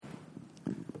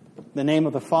In the name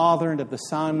of the Father, and of the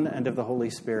Son, and of the Holy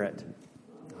Spirit.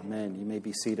 Amen. You may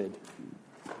be seated.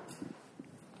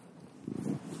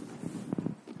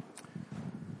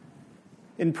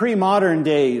 In pre-modern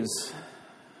days,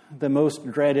 the most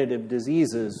dreaded of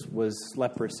diseases was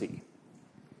leprosy.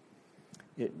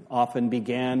 It often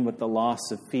began with the loss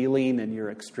of feeling in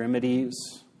your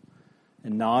extremities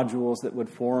and nodules that would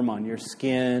form on your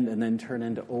skin and then turn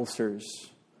into ulcers.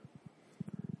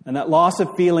 And that loss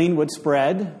of feeling would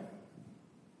spread.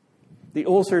 The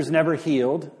ulcers never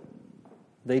healed.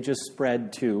 They just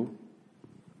spread too.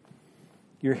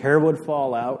 Your hair would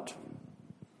fall out.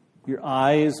 Your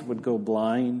eyes would go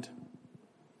blind.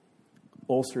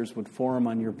 Ulcers would form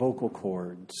on your vocal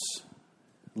cords,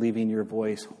 leaving your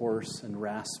voice hoarse and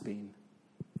rasping.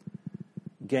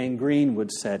 Gangrene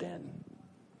would set in.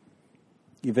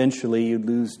 Eventually, you'd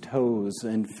lose toes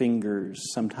and fingers,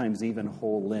 sometimes even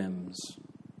whole limbs.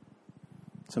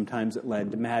 Sometimes it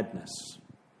led to madness.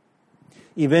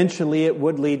 Eventually, it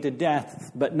would lead to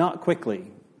death, but not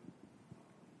quickly.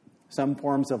 Some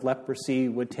forms of leprosy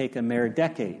would take a mere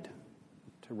decade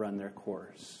to run their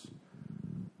course.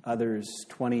 Others,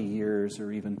 20 years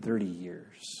or even 30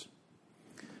 years.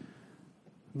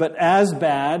 But as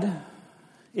bad,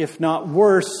 if not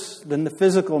worse than the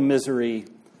physical misery,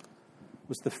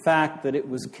 was the fact that it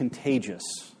was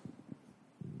contagious.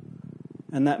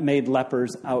 And that made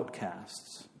lepers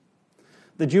outcasts.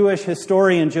 The Jewish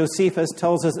historian Josephus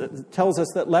tells us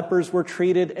that lepers were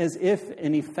treated as if,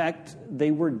 in effect,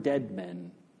 they were dead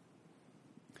men.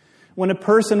 When a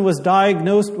person was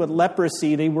diagnosed with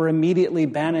leprosy, they were immediately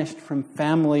banished from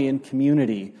family and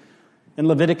community. In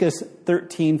Leviticus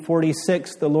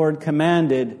 13:46, the Lord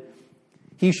commanded,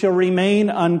 "He shall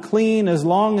remain unclean as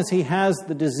long as he has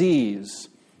the disease.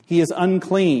 He is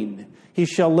unclean. He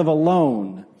shall live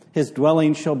alone. His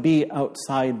dwelling shall be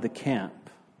outside the camp."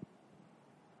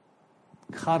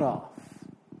 Cut off.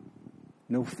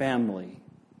 No family.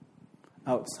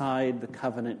 Outside the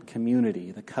covenant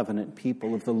community, the covenant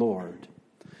people of the Lord.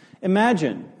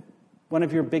 Imagine one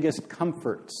of your biggest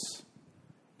comforts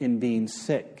in being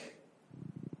sick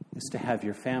is to have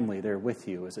your family there with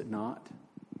you, is it not?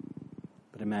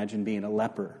 But imagine being a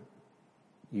leper.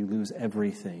 You lose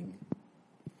everything.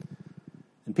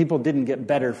 And people didn't get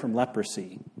better from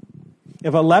leprosy.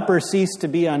 If a leper ceased to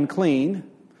be unclean,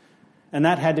 and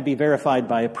that had to be verified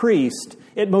by a priest,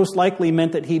 it most likely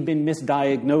meant that he'd been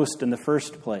misdiagnosed in the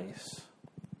first place.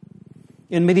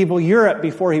 In medieval Europe,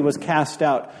 before he was cast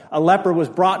out, a leper was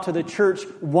brought to the church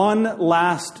one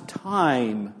last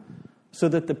time so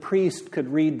that the priest could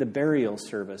read the burial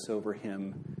service over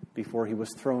him before he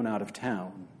was thrown out of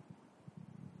town.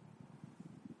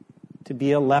 To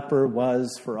be a leper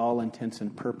was, for all intents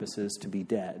and purposes, to be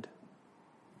dead.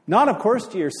 Not, of course,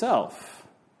 to yourself,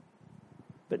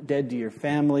 but dead to your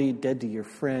family, dead to your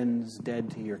friends,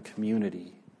 dead to your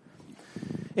community.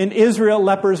 In Israel,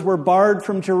 lepers were barred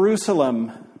from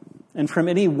Jerusalem and from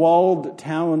any walled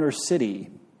town or city.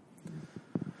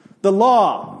 The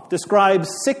law describes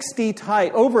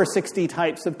over 60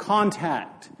 types of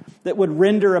contact that would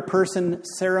render a person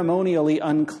ceremonially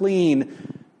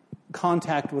unclean.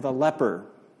 Contact with a leper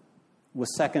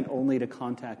was second only to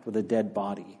contact with a dead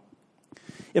body.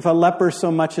 If a leper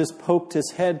so much as poked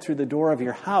his head through the door of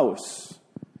your house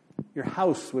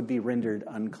would be rendered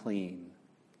unclean.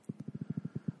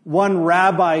 One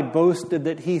rabbi boasted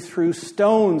that he threw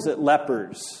stones at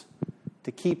lepers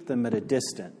to keep them at a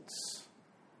distance.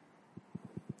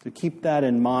 To keep that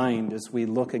in mind as we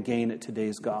look again at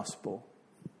today's gospel.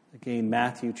 Again,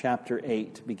 Matthew chapter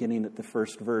 8, beginning at the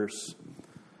first verse.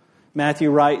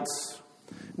 Matthew writes,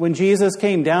 "When Jesus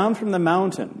came down from the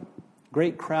mountain,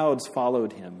 great crowds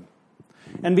followed him.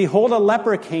 And behold, a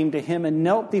leper came to him and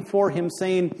knelt before him,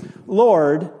 saying,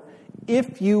 'Lord,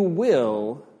 if you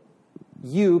will,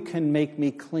 you can make me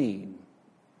clean.'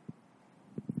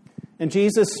 And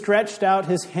Jesus stretched out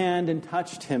his hand and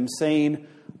touched him, saying,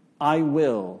 'I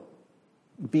will,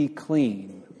 be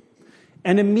clean.'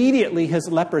 And immediately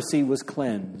his leprosy was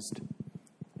cleansed.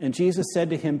 And Jesus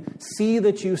said to him, 'See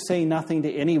that you say nothing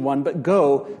to anyone, but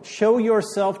go, show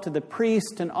yourself to the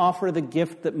priest and offer the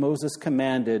gift that Moses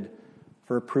commanded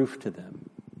for a proof to them.'"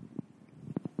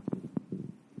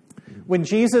 When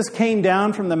Jesus came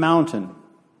down from the mountain,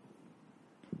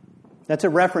 that's a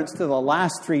reference to the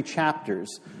last 3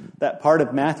 chapters, that part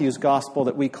of Matthew's gospel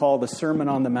that we call the Sermon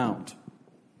on the Mount.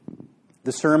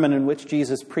 The sermon in which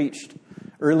Jesus preached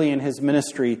early in his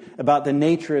ministry about the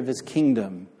nature of his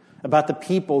kingdom, about the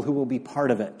people who will be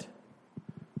part of it.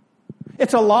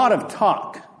 It's a lot of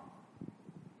talk.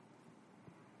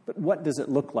 But what does it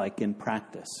look like in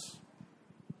practice?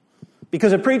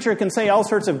 Because a preacher can say all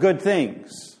sorts of good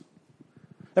things.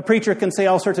 A preacher can say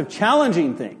all sorts of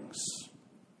challenging things,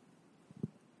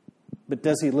 but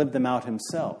does he live them out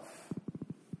himself?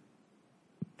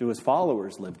 Do his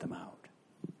followers live them out?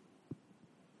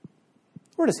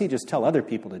 Or does he just tell other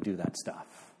people to do that stuff?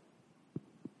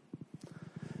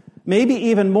 Maybe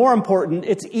even more important,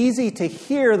 it's easy to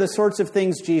hear the sorts of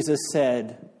things Jesus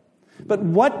said, but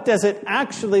what does it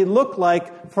actually look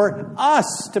like for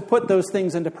us to put those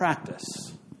things into practice?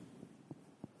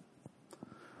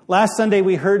 Last Sunday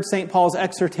we heard St. Paul's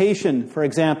exhortation, for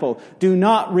example, do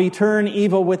not return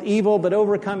evil with evil, but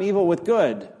overcome evil with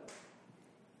good.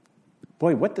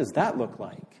 Boy, what does that look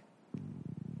like?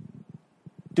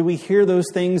 Do we hear those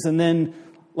things and then,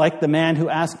 like the man who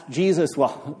asked Jesus,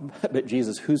 well, but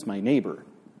Jesus, who's my neighbor?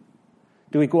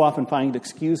 Do we go off and find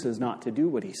excuses not to do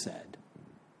what he said?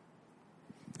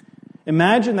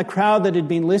 Imagine the crowd that had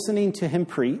been listening to him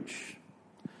preach.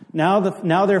 Now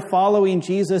they're following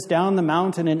Jesus down the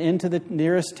mountain and into the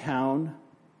nearest town.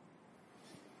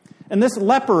 And this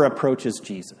leper approaches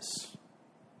Jesus.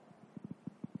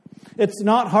 It's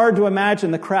not hard to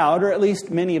imagine the crowd, or at least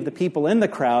many of the people in the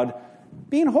crowd,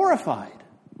 being horrified.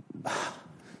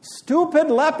 Stupid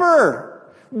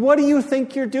leper! What do you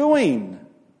think you're doing?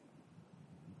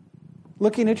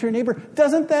 Looking at your neighbor,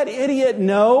 doesn't that idiot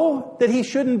know that he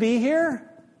shouldn't be here?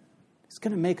 He's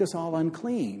going to make us all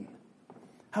unclean.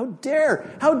 How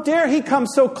dare he come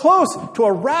so close to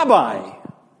a rabbi? I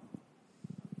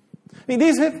mean,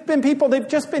 these have been people, they've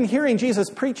just been hearing Jesus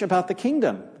preach about the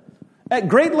kingdom at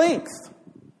great length.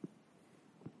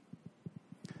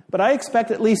 But I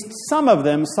expect at least some of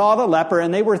them saw the leper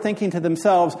and they were thinking to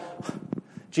themselves,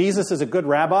 Jesus is a good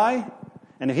rabbi,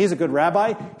 and if he's a good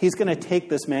rabbi, he's going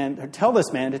to tell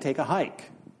this man to take a hike,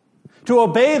 to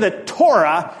obey the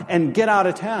Torah and get out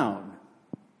of town.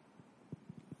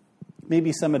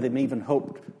 Maybe some of them even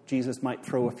hoped Jesus might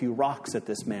throw a few rocks at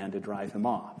this man to drive him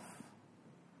off.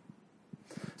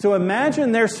 So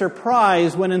imagine their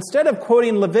surprise when instead of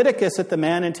quoting Leviticus at the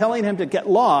man and telling him to get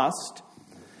lost,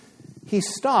 he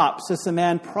stops as the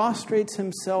man prostrates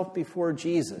himself before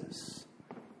Jesus.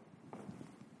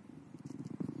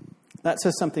 That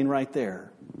says something right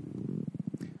there.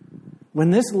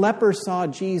 When this leper saw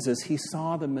Jesus, he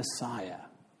saw the Messiah.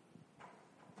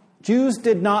 Jews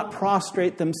did not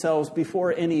prostrate themselves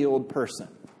before any old person.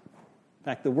 In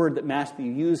fact, the word that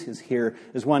Matthew uses here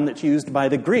is one that's used by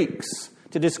the Greeks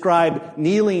to describe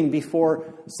kneeling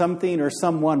before something or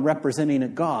someone representing a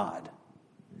god.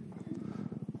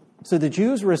 So the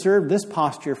Jews reserved this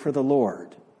posture for the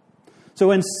Lord. So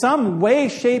in some way,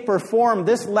 shape, or form,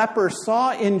 this leper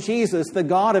saw in Jesus the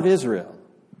God of Israel.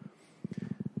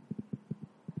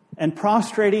 And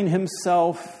prostrating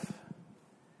himself,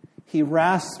 he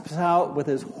rasps out with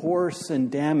his hoarse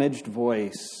and damaged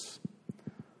voice,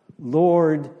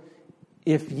 Lord,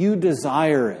 if you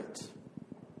desire it,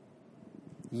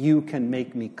 you can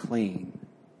make me clean.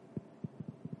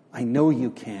 I know you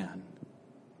can.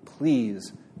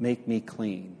 Please make me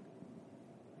clean.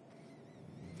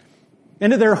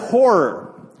 And to their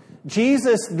horror,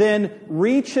 Jesus then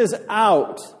reaches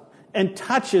out and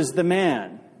touches the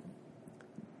man.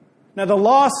 Now, the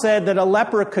law said that a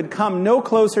leper could come no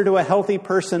closer to a healthy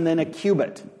person than a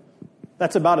cubit.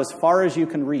 That's about as far as you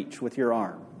can reach with your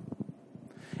arm.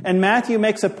 And Matthew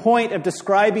makes a point of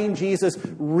describing Jesus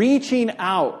reaching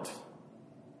out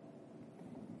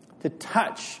to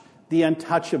touch the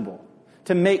untouchable,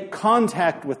 to make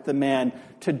contact with the man,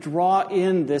 to draw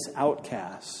in this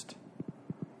outcast.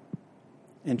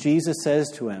 And Jesus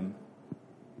says to him,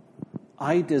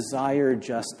 I desire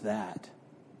just that.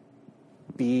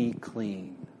 Be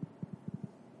clean.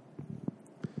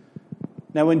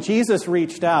 Now, when Jesus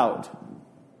reached out,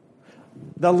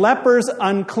 the leper's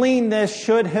uncleanness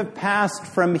should have passed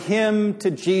from him to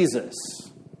Jesus.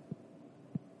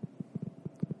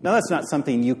 Now, that's not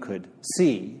something you could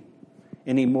see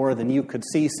any more than you could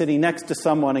see sitting next to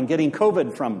someone and getting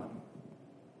COVID from them.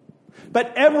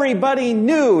 But everybody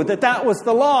knew that that was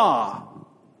the law.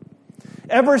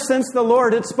 Ever since the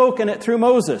Lord had spoken it through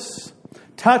Moses.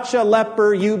 Touch a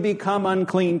leper, you become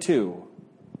unclean too.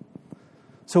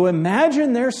 So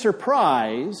imagine their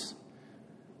surprise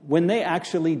when they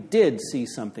actually did see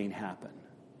something happen.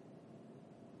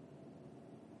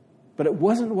 But it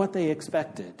wasn't what they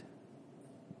expected.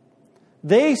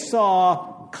 They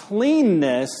saw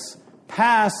cleanness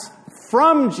pass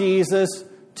from Jesus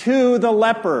to the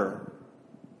leper.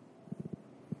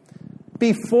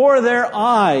 Before their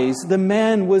eyes, the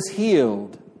man was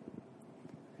healed.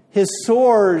 His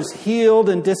sores healed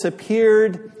and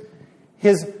disappeared.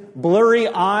 His blurry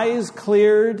eyes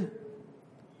cleared.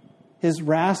 His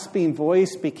rasping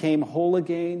voice became whole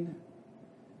again.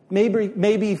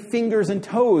 Maybe fingers and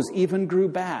toes even grew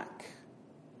back.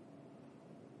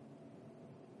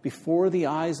 Before the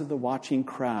eyes of the watching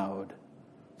crowd,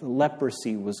 the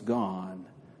leprosy was gone.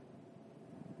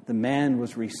 The man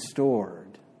was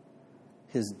restored.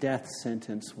 His death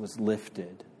sentence was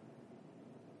lifted.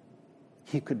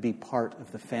 He could be part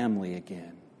of the family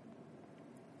again.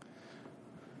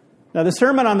 Now, the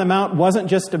Sermon on the Mount wasn't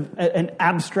just an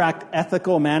abstract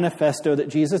ethical manifesto that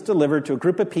Jesus delivered to a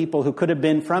group of people who could have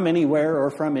been from anywhere or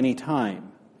from any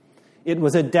time. It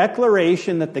was a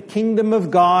declaration that the kingdom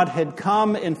of God had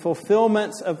come in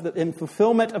fulfillment of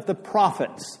the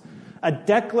prophets. A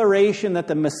declaration that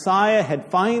the Messiah had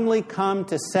finally come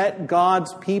to set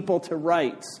God's people to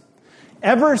rights.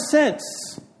 Ever since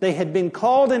they had been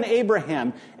called in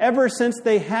Abraham, ever since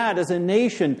they had, as a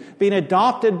nation, been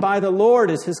adopted by the Lord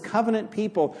as his covenant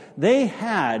people, they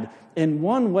had, in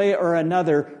one way or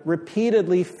another,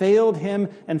 repeatedly failed him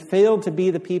and failed to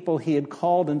be the people he had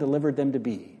called and delivered them to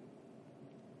be.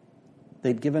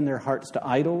 They'd given their hearts to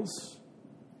idols.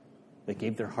 They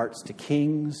gave their hearts to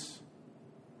kings.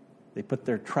 They put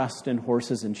their trust in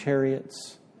horses and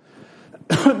chariots.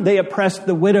 They oppressed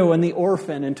the widow and the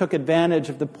orphan and took advantage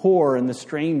of the poor and the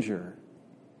stranger.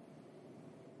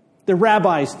 The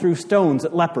rabbis threw stones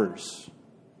at lepers.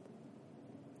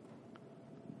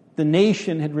 The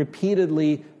nation had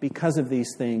repeatedly, because of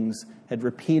these things, had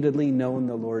repeatedly known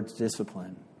the Lord's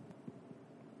discipline.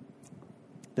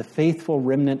 The faithful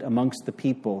remnant amongst the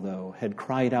people, though, had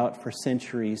cried out for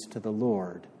centuries to the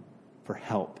Lord for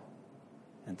help.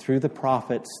 And through the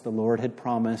prophets, the Lord had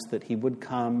promised that he would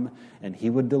come and he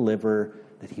would deliver,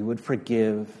 that he would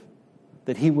forgive,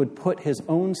 that he would put his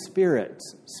own spirit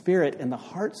in the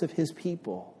hearts of his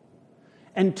people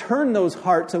and turn those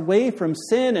hearts away from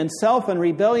sin and self and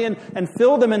rebellion and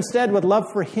fill them instead with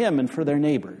love for him and for their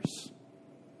neighbors.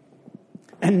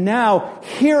 And now,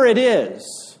 here it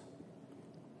is.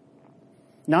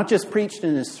 Not just preached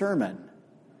in his sermon,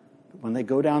 but when they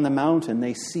go down the mountain,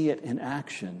 they see it in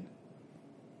action.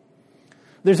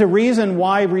 There's a reason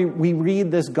why we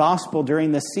read this gospel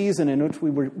during the season in which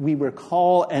we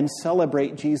recall and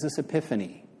celebrate Jesus'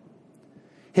 epiphany,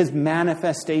 his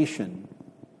manifestation.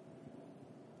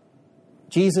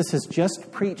 Jesus has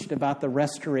just preached about the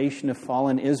restoration of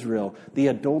fallen Israel, the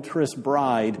adulterous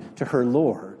bride to her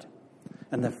Lord.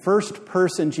 And the first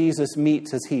person Jesus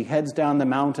meets as he heads down the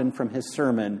mountain from his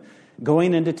sermon,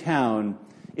 going into town,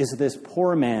 is this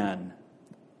poor man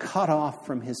cut off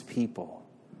from his people.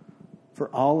 For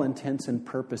all intents and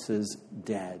purposes,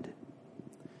 dead.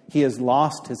 He has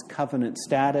lost his covenant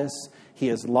status. He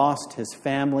has lost his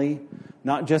family,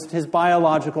 not just his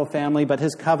biological family, but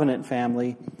his covenant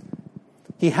family.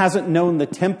 He hasn't known the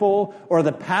temple or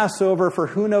the Passover for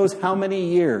who knows how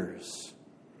many years.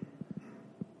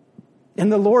 In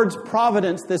the Lord's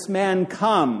providence, this man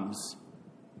comes,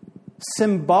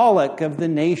 symbolic of the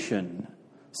nation,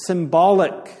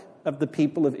 symbolic of the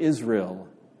people of Israel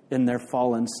in their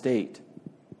fallen state.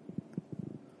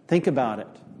 Think about it.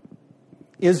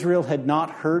 Israel had not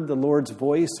heard the Lord's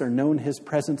voice or known his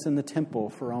presence in the temple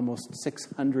for almost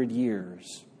 600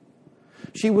 years.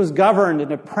 She was governed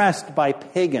and oppressed by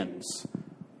pagans,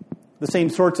 the same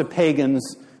sorts of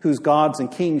pagans whose gods and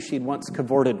kings she'd once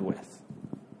cavorted with.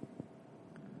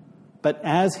 But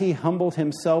as he humbled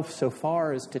himself so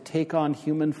far as to take on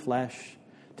human flesh,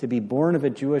 to be born of a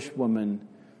Jewish woman,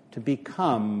 to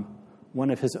become one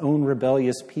of his own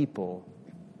rebellious people,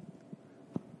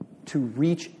 to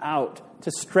reach out,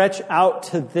 to stretch out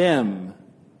to them,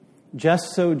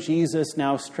 just so Jesus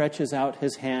now stretches out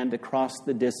his hand across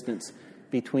the distance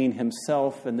between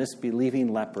himself and this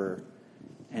believing leper,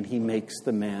 and he makes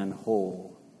the man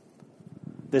whole.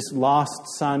 This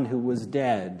lost son who was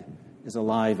dead is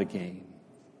alive again.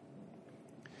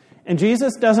 And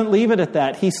Jesus doesn't leave it at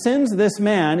that. He sends this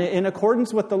man, in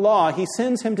accordance with the law, he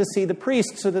sends him to see the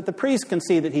priest so that the priest can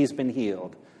see that he's been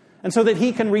healed. And so that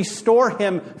he can restore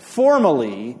him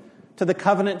formally to the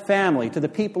covenant family, to the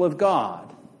people of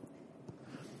God.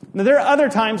 Now, there are other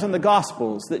times in the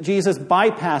Gospels that Jesus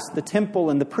bypassed the temple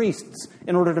and the priests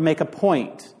in order to make a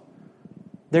point.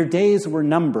 Their days were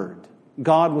numbered.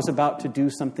 God was about to do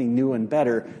something new and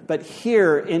better. But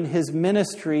here in his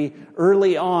ministry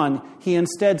early on, he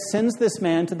instead sends this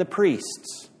man to the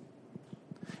priests.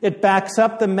 It backs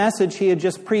up the message he had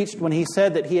just preached when he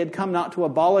said that he had come not to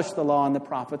abolish the law and the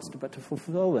prophets, but to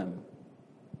fulfill them.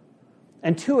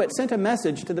 And two, it sent a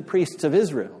message to the priests of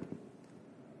Israel.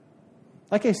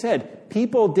 Like I said,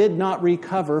 people did not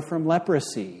recover from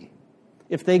leprosy.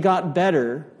 If they got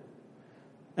better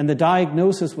and the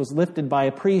diagnosis was lifted by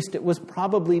a priest, it was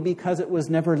probably because it was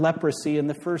never leprosy in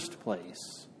the first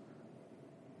place.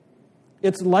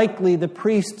 It's likely the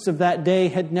priests of that day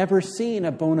had never seen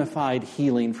a bona fide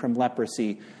healing from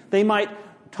leprosy. They might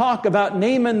talk about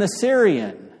Naaman the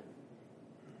Syrian,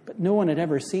 but no one had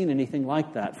ever seen anything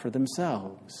like that for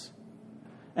themselves.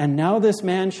 And now this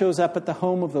man shows up at the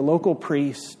home of the local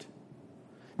priest,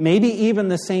 maybe even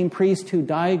the same priest who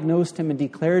diagnosed him and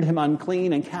declared him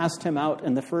unclean and cast him out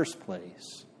in the first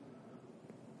place.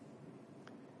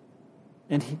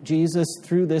 And Jesus,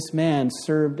 through this man,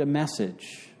 served a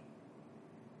message.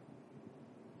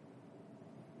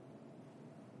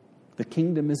 The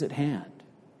kingdom is at hand.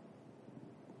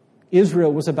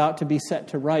 Israel was about to be set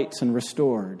to rights and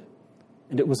restored,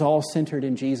 and it was all centered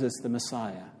in Jesus, the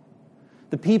Messiah.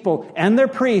 The people and their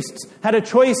priests had a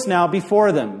choice now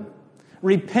before them.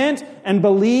 Repent and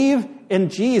believe in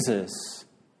Jesus,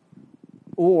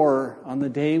 or on the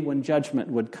day when judgment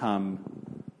would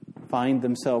come, find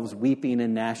themselves weeping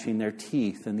and gnashing their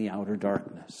teeth in the outer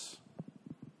darkness.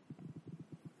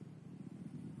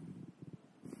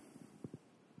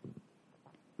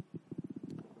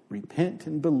 Repent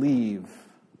and believe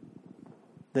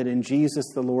that in Jesus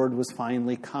the Lord was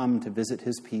finally come to visit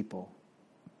his people,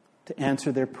 to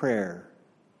answer their prayer,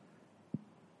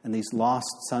 and these lost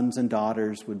sons and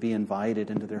daughters would be invited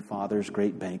into their Father's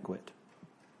great banquet.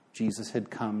 Jesus had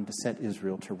come to set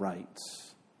Israel to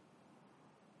rights.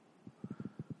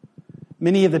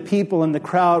 Many of the people in the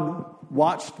crowd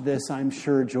watched this, I'm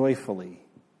sure, joyfully.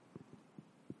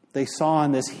 They saw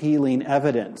in this healing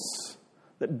evidence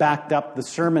that backed up the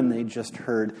sermon they just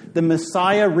heard. The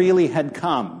Messiah really had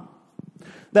come.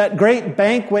 That great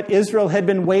banquet Israel had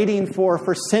been waiting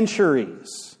for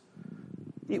centuries.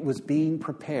 It was being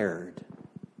prepared.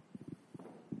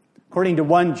 According to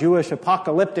one Jewish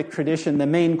apocalyptic tradition, the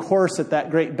main course at that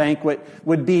great banquet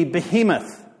would be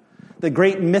Behemoth, the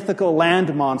great mythical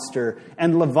land monster,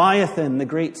 and Leviathan, the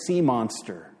great sea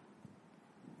monster.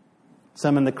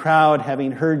 Some in the crowd,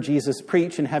 having heard Jesus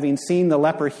preach and having seen the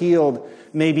leper healed,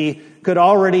 maybe could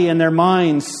already in their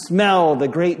minds smell the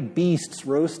great beasts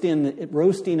roasting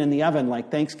in the oven like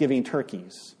Thanksgiving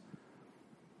turkeys.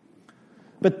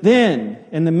 But then,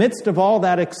 in the midst of all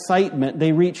that excitement,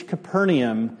 they reach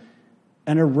Capernaum,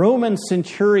 and a Roman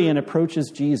centurion approaches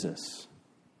Jesus.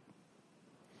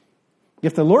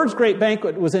 If the Lord's great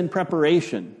banquet was in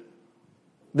preparation,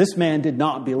 this man did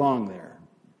not belong there.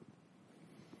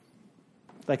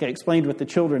 Like I explained with the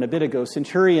children a bit ago,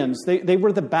 centurions, they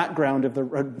were the backbone of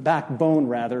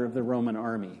the Roman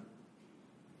army.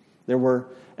 There were,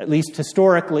 at least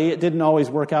historically, it didn't always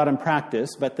work out in practice,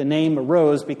 but the name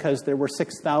arose because there were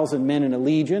 6,000 men in a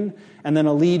legion, and then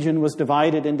a legion was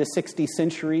divided into 60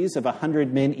 centuries of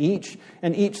 100 men each,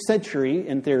 and each century,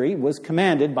 in theory, was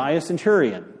commanded by a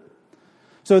centurion.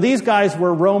 So these guys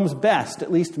were Rome's best,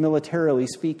 at least militarily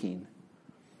speaking.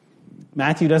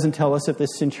 Matthew doesn't tell us if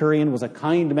this centurion was a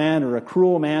kind man or a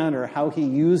cruel man or how he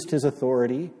used his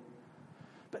authority.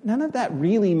 But none of that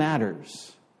really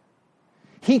matters.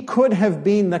 He could have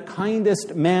been the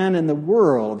kindest man in the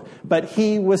world, but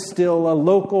he was still a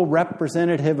local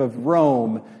representative of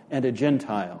Rome and a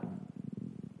Gentile.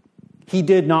 He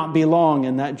did not belong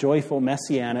in that joyful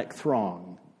messianic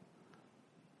throng.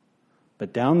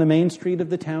 But down the main street of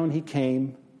the town he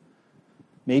came,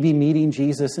 maybe meeting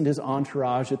Jesus and his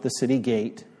entourage at the city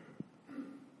gate.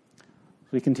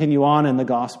 We continue on in the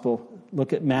gospel.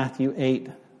 Look at Matthew 8,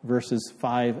 verses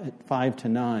 5 to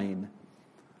 9.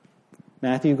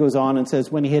 Matthew goes on and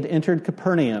says, when he had entered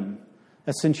Capernaum,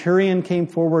 a centurion came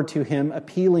forward to him,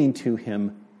 appealing to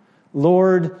him,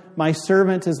 Lord, my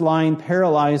servant is lying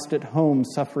paralyzed at home,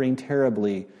 suffering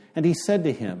terribly. And he said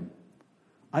to him,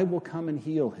 I will come and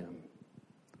heal him.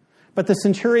 But the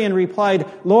centurion replied,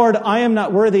 Lord, I am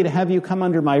not worthy to have you come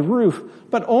under my roof,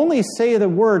 but only say the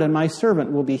word and my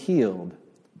servant will be healed.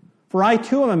 For I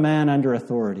too am a man under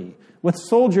authority, with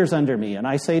soldiers under me, and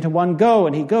I say to one, go,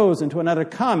 and he goes, and to another,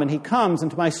 come, and he comes,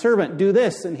 and to my servant, do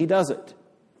this, and he does it.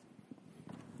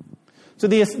 So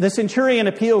the centurion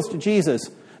appeals to Jesus.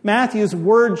 Matthew's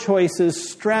word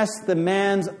choices stress the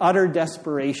man's utter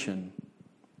desperation.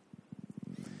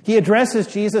 He addresses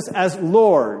Jesus as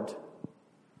Lord.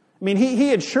 I mean, he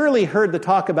had surely heard the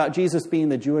talk about Jesus being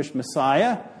the Jewish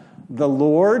Messiah, the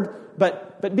Lord,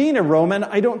 but being a Roman,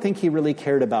 I don't think he really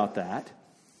cared about that.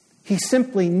 He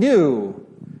simply knew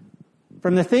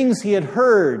from the things he had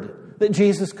heard that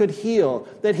Jesus could heal,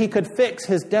 that he could fix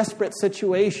his desperate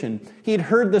situation. He had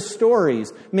heard the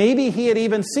stories. Maybe he had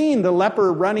even seen the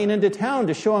leper running into town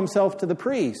to show himself to the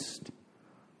priest.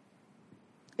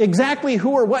 Exactly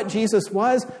who or what Jesus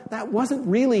was, that wasn't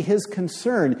really his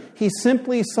concern. He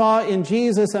simply saw in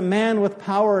Jesus a man with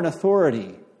power and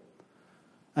authority.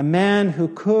 A man who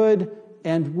could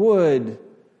and would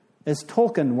As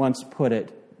Tolkien once put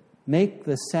it, make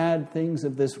the sad things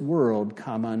of this world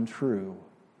come untrue.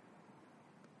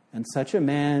 And such a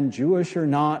man, Jewish or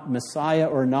not, Messiah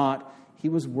or not, he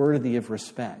was worthy of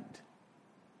respect.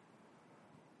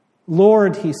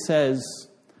 Lord, he says,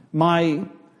 my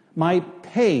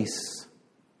pace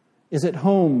is at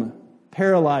home,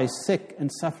 paralyzed, sick,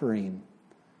 and suffering.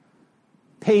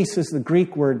 Pace is the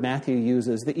Greek word Matthew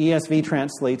uses. The ESV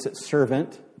translates it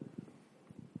servant,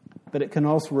 but it can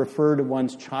also refer to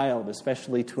one's child,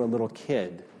 especially to a little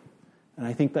kid. And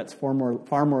I think that's far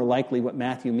more likely what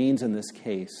Matthew means in this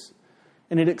case.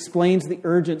 And it explains the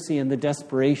urgency and the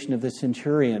desperation of the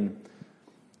centurion.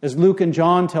 As Luke and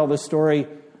John tell the story,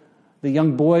 the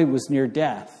young boy was near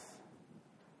death.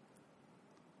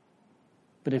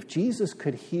 But if Jesus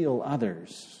could heal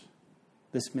others,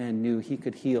 this man knew he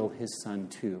could heal his son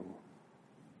too.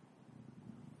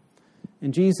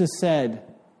 And Jesus said,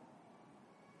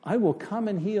 I will come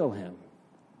and heal him.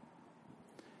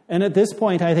 And at this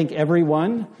point, I think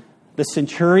everyone, the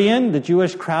centurion, the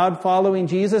Jewish crowd following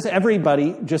Jesus,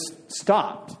 everybody just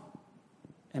stopped.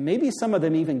 And maybe some of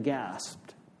them even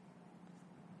gasped.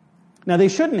 Now, they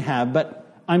shouldn't have, but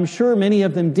I'm sure many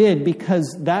of them did,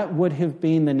 because that would have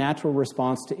been the natural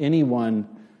response to anyone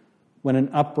when an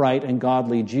upright and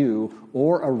godly Jew,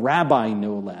 or a rabbi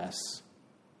no less,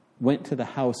 went to the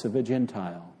house of a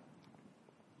Gentile.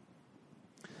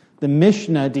 The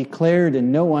Mishnah declared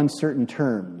in no uncertain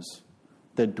terms,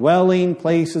 the dwelling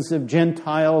places of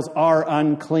Gentiles are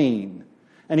unclean.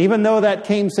 And even though that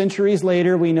came centuries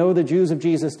later, we know the Jews of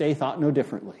Jesus' day thought no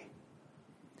differently.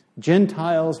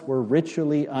 Gentiles were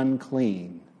ritually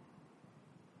unclean.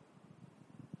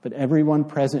 But everyone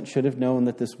present should have known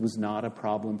that this was not a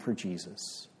problem for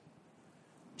Jesus.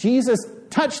 Jesus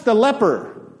touched the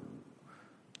leper,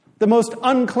 the most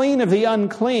unclean of the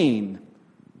unclean,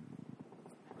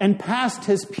 and passed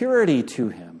his purity to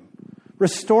him,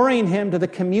 restoring him to the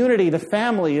community, the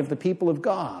family of the people of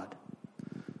God.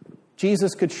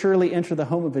 Jesus could surely enter the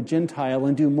home of a Gentile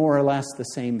and do more or less the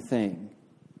same thing.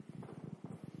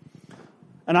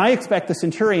 And I expect the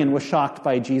centurion was shocked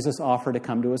by Jesus' offer to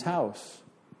come to his house.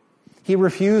 He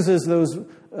refuses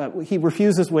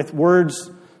with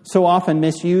words so often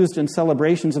misused in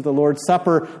celebrations of the Lord's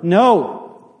Supper.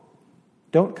 No,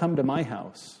 don't come to my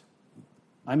house.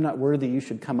 I'm not worthy you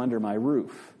should come under my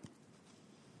roof.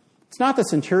 It's not the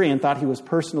centurion thought he was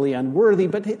personally unworthy,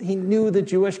 but he knew the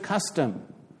Jewish custom.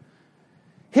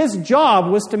 His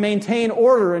job was to maintain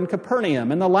order in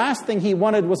Capernaum, and the last thing he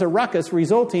wanted was a ruckus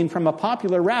resulting from a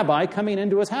popular rabbi coming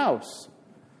into his house.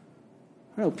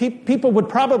 People would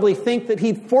probably think that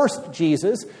he'd forced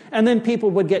Jesus, and then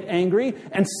people would get angry,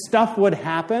 and stuff would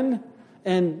happen.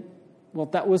 And, well,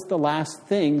 that was the last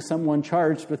thing someone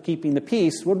charged with keeping the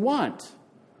peace would want.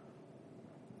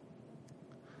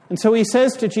 And so he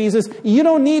says to Jesus, you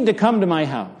don't need to come to my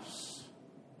house.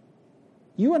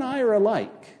 You and I are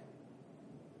alike.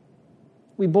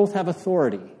 We both have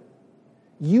authority.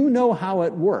 You know how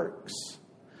it works.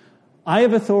 I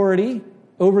have authority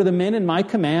over the men in my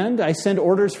command. I send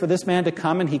orders for this man to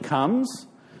come, and he comes.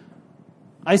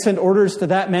 I send orders to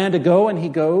that man to go, and he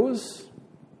goes.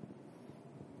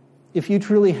 If you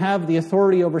truly have the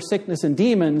authority over sickness and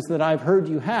demons that I've heard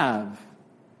you have,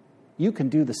 you can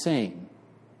do the same.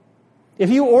 If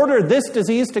you order this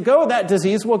disease to go, that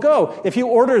disease will go. If you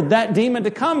order that demon to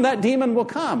come, that demon will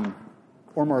come.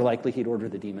 Or more likely, he'd order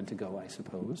the demon to go, I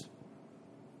suppose.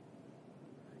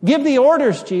 Give the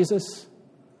orders, Jesus.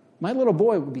 My little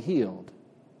boy will be healed.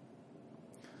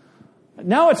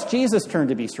 Now it's Jesus' turn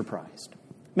to be surprised.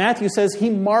 Matthew says he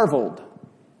marveled.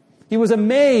 He was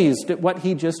amazed at what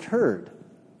he just heard.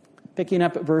 Picking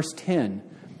up at verse 10.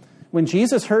 When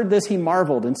Jesus heard this, he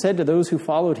marveled and said to those who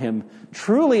followed him,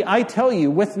 truly, I tell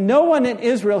you, with no one in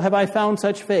Israel have I found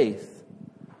such faith.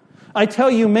 I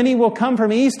tell you, many will come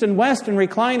from east and west and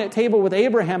recline at table with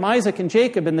Abraham, Isaac, and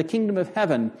Jacob in the kingdom of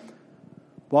heaven,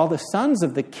 while the sons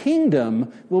of the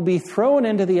kingdom will be thrown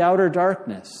into the outer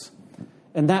darkness.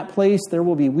 In that place there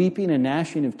will be weeping and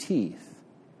gnashing of teeth.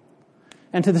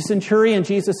 And to the centurion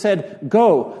Jesus said,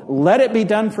 go, let it be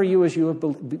done for you as you have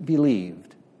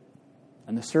believed.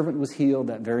 And the servant was healed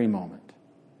that very moment.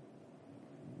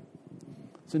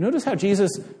 So notice how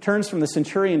Jesus turns from the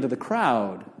centurion to the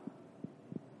crowd,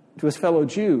 to his fellow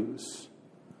Jews.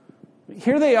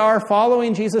 Here they are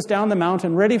following Jesus down the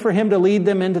mountain, ready for him to lead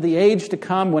them into the age to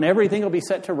come when everything will be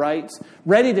set to rights,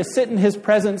 ready to sit in his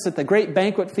presence at the great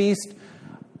banquet feast,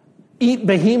 eat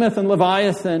behemoth and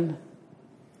leviathan.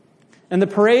 And the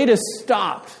parade is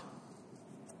stopped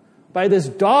by this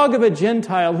dog of a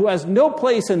Gentile who has no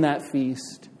place in that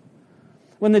feast,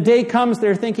 When the day comes,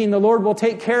 they're thinking the Lord will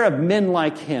take care of men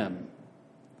like him.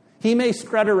 He may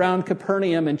strut around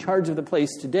Capernaum in charge of the place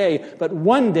today, but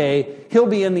one day he'll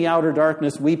be in the outer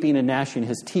darkness weeping and gnashing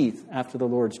his teeth after the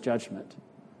Lord's judgment.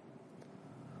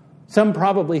 Some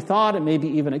probably thought and maybe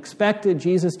even expected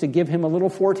Jesus to give him a little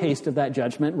foretaste of that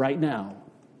judgment right now.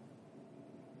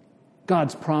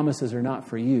 God's promises are not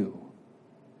for you.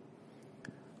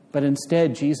 But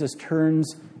instead, Jesus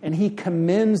turns and he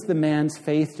commends the man's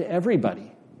faith to everybody.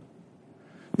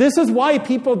 This is why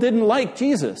people didn't like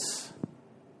Jesus.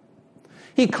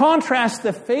 He contrasts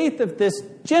the faith of this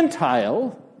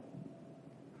Gentile,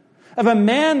 of a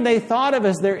man they thought of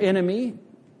as their enemy.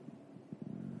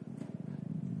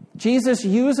 Jesus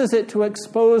uses it to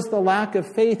expose the lack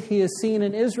of faith he has seen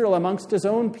in Israel amongst his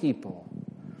own people.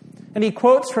 And he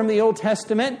quotes from the Old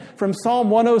Testament, from Psalm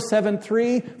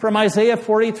 107:3, from Isaiah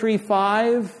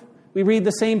 43:5. We read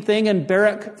the same thing in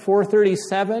Baruch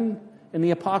 4:37 in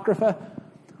the Apocrypha.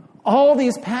 All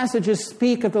these passages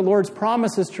speak of the Lord's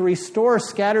promises to restore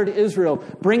scattered Israel,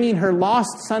 bringing her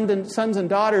lost sons and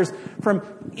daughters from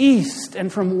east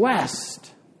and from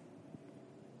west.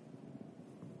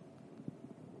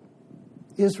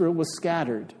 Israel was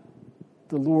scattered.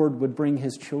 The Lord would bring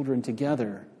his children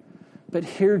together. But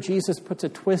here Jesus puts a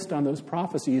twist on those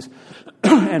prophecies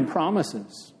and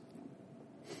promises.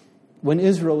 When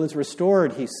Israel is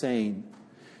restored, he's saying,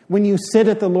 when you sit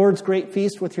at the Lord's great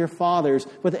feast with your fathers,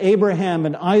 with Abraham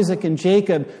and Isaac and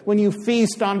Jacob, when you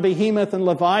feast on Behemoth and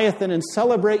Leviathan and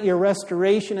celebrate your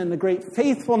restoration and the great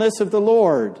faithfulness of the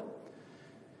Lord,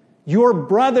 your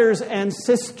brothers and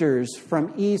sisters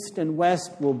from east and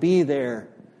west will be there,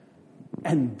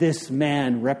 and this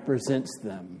man represents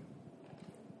them.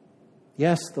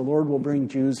 Yes, the Lord will bring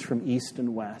Jews from east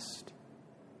and west,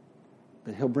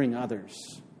 but he'll bring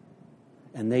others,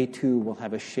 and they too will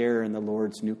have a share in the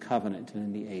Lord's new covenant and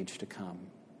in the age to come.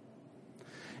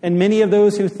 And many of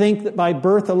those who think that by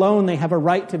birth alone they have a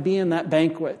right to be in that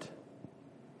banquet,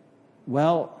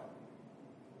 well,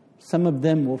 some of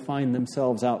them will find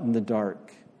themselves out in the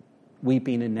dark,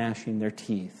 weeping and gnashing their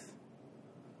teeth.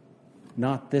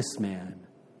 Not this man,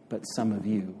 but some of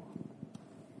you.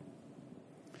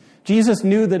 Jesus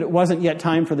knew that it wasn't yet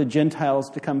time for the Gentiles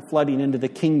to come flooding into the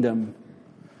kingdom,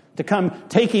 to come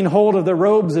taking hold of the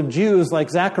robes of Jews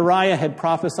like Zechariah had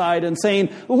prophesied and saying,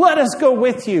 "Let us go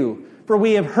with you, for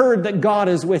we have heard that God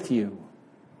is with you."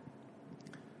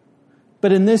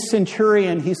 But in this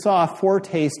centurion, he saw a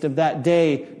foretaste of that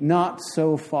day not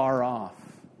so far off.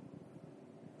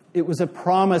 It was a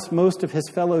promise most of his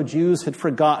fellow Jews had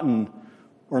forgotten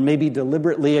or maybe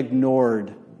deliberately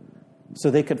ignored,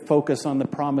 so they could focus on the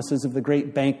promises of the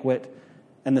great banquet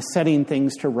and the setting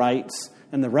things to rights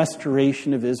and the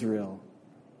restoration of Israel.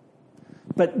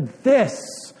 But this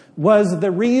was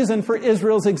the reason for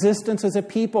Israel's existence as a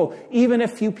people, even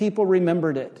if few people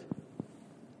remembered it.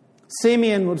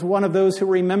 Simeon was one of those who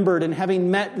remembered, and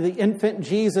having met the infant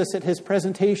Jesus at his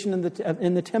presentation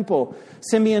in the temple,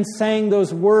 Simeon sang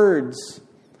those words,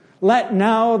 Lord,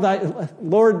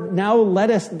 now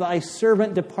lettest thy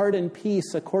servant depart in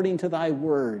peace according to thy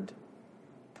word.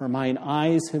 For mine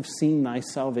eyes have seen thy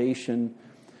salvation,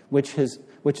 which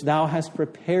thou hast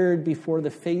prepared before the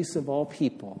face of all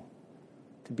people,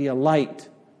 to be a light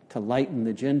to lighten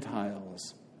the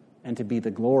Gentiles, and to be the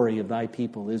glory of thy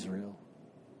people Israel.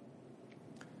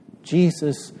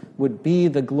 Jesus would be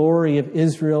the glory of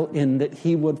Israel in that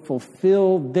he would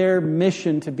fulfill their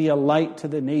mission to be a light to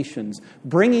the nations,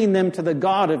 bringing them to the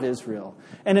God of Israel.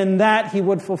 And in that he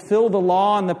would fulfill the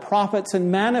law and the prophets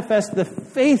and manifest the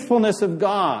faithfulness of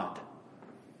God.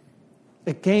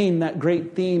 Again, that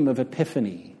great theme of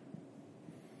Epiphany.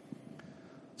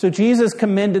 So Jesus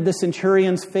commended the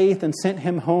centurion's faith and sent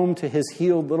him home to his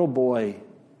healed little boy.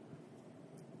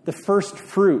 The first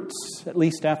fruits, at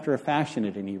least after a fashion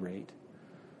at any rate,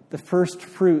 the first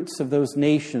fruits of those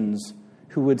nations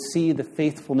who would see the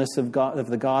faithfulness of God,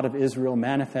 of the God of Israel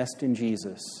manifest in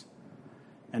Jesus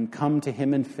and come to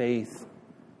him in faith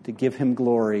to give him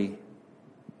glory,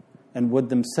 and would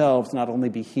themselves not only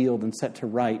be healed and set to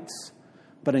rights,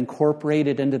 but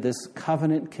incorporated into this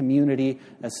covenant community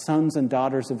as sons and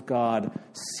daughters of God,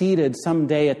 seated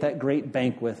someday at that great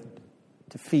banquet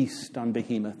to feast on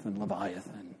Behemoth and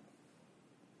Leviathan.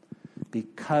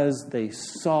 Because they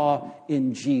saw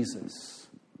in Jesus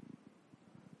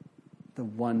the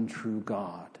one true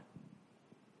God,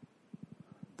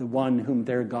 the one whom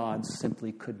their gods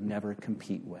simply could never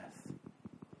compete with.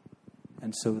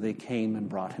 And so they came and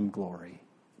brought him glory.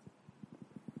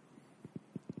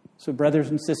 So, brothers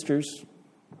and sisters,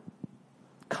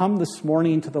 come this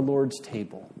morning to the Lord's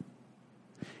table.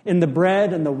 In the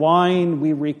bread and the wine,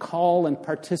 we recall and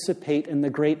participate in the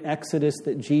great exodus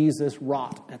that Jesus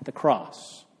wrought at the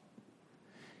cross.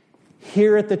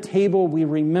 Here at the table, we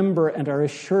remember and are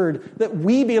assured that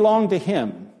we belong to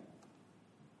him.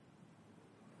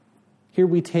 Here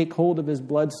we take hold of his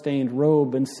blood-stained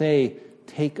robe and say,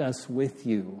 "Take us with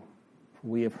you, for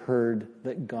we have heard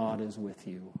that God is with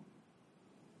you."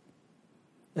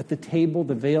 At the table,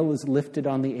 the veil is lifted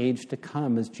on the age to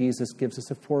come as Jesus gives us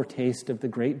a foretaste of the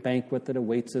great banquet that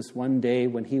awaits us one day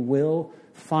when he will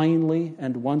finally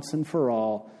and once and for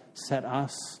all set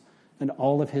us and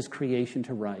all of his creation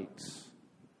to rights.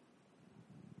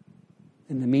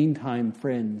 In the meantime,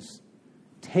 friends,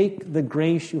 take the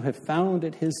grace you have found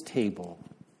at his table,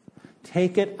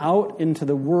 take it out into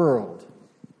the world,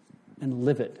 and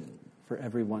live it for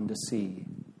everyone to see.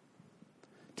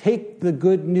 Take the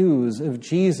good news of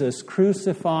Jesus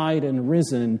crucified and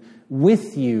risen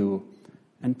with you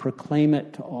and proclaim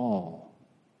it to all.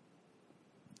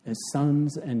 As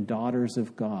sons and daughters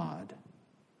of God,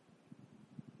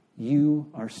 you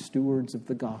are stewards of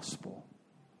the gospel.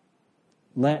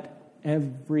 Let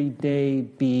every day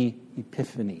be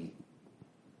Epiphany.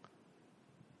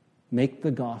 Make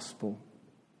the gospel,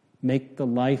 make the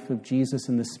life of Jesus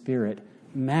in the Spirit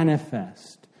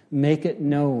manifest. Make it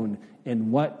known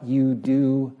in what you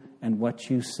do and what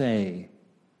you say,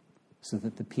 so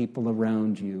that the people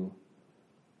around you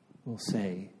will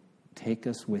say, "Take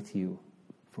us with you,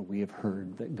 for we have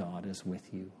heard that God is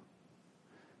with you."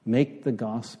 Make the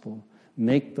gospel,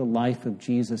 make the life of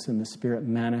Jesus in the Spirit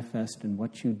manifest in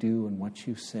what you do and what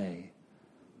you say,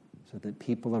 so that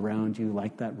people around you,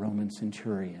 like that Roman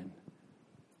centurion,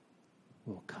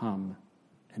 will come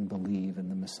and believe in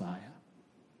the Messiah.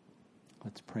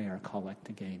 Let's pray our collect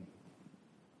again.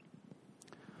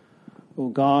 O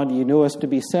God, you know us to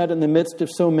be set in the midst of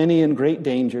so many and great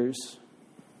dangers,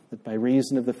 that by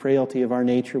reason of the frailty of our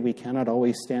nature we cannot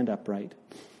always stand upright.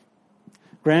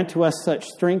 Grant to us such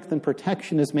strength and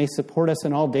protection as may support us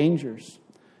in all dangers,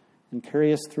 and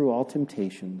carry us through all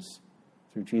temptations,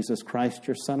 through Jesus Christ,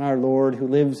 your Son, our Lord, who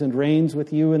lives and reigns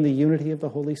with you in the unity of the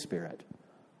Holy Spirit,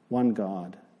 one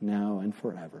God, now and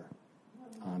forever.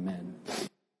 Amen.